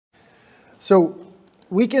So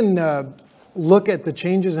we can look at the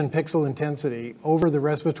changes in pixel intensity over the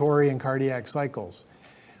respiratory and cardiac cycles.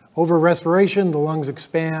 Over respiration, the lungs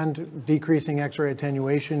expand, decreasing X-ray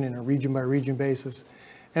attenuation in a region-by-region basis.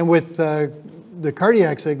 And with the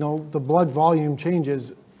cardiac signal, the blood volume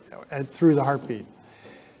changes through the heartbeat.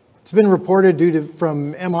 It's been reported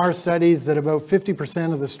from MR studies that about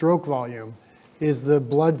 50% of the stroke volume is the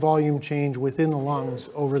blood volume change within the lungs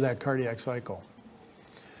over that cardiac cycle.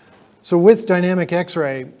 So with dynamic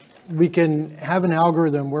X-ray, we can have an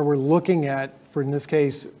algorithm where we're looking at, for in this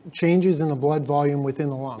case, changes in the blood volume within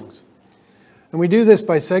the lungs. And we do this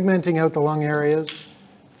by segmenting out the lung areas,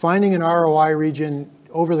 finding an ROI region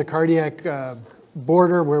over the cardiac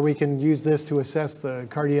border where we can use this to assess the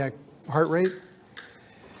cardiac heart rate.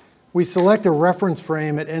 We select a reference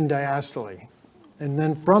frame at end diastole. And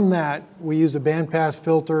then from that, we use a bandpass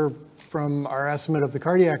filter from our estimate of the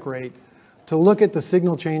cardiac rate to look at the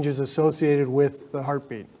signal changes associated with the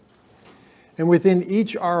heartbeat. And within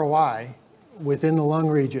each ROI, within the lung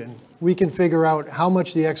region, we can figure out how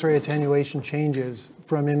much the X-ray attenuation changes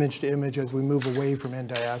from image to image as we move away from end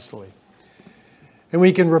diastole. And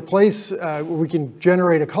we can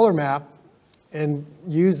generate a color map and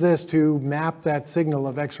use this to map that signal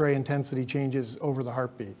of X-ray intensity changes over the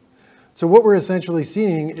heartbeat. So what we're essentially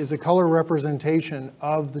seeing is a color representation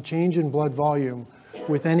of the change in blood volume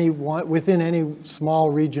within any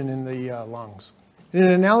small region in the lungs. In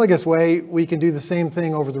an analogous way, we can do the same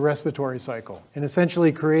thing over the respiratory cycle and essentially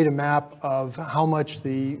create a map of how much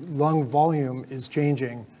the lung volume is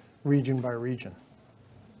changing region by region.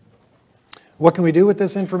 What can we do with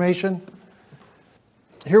this information?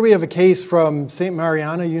 Here we have a case from St.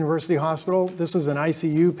 Mariana University Hospital. This was an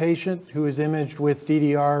ICU patient who was imaged with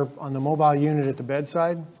DDR on the mobile unit at the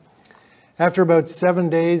bedside. After about 7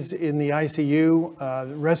 days in the ICU,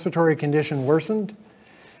 the respiratory condition worsened.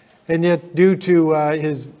 And yet, due to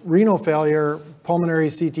his renal failure, pulmonary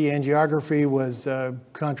CT angiography was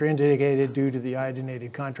contraindicated due to the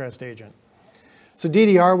iodinated contrast agent. So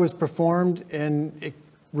DDR was performed, and it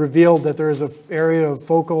revealed that there is an area of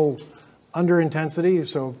focal underintensity,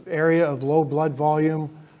 so area of low blood volume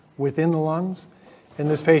within the lungs, and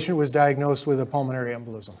this patient was diagnosed with a pulmonary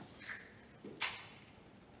embolism.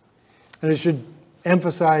 And I should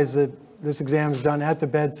emphasize that this exam is done at the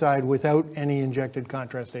bedside without any injected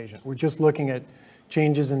contrast agent. We're just looking at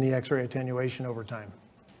changes in the X-ray attenuation over time.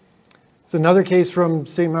 It's another case from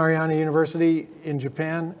St. Mariana University in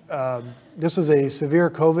Japan. This was a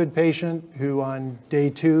severe COVID patient who on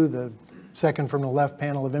day 2, the second from the left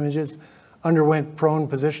panel of images, underwent prone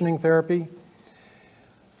positioning therapy.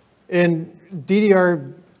 In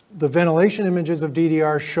DDR, the ventilation images of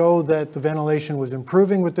DDR show that the ventilation was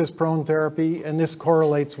improving with this prone therapy, and this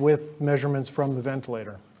correlates with measurements from the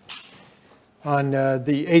ventilator. On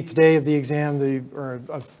the 8th day of the exam,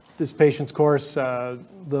 of this patient's course, the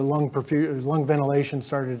lung ventilation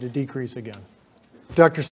started to decrease again. Dr.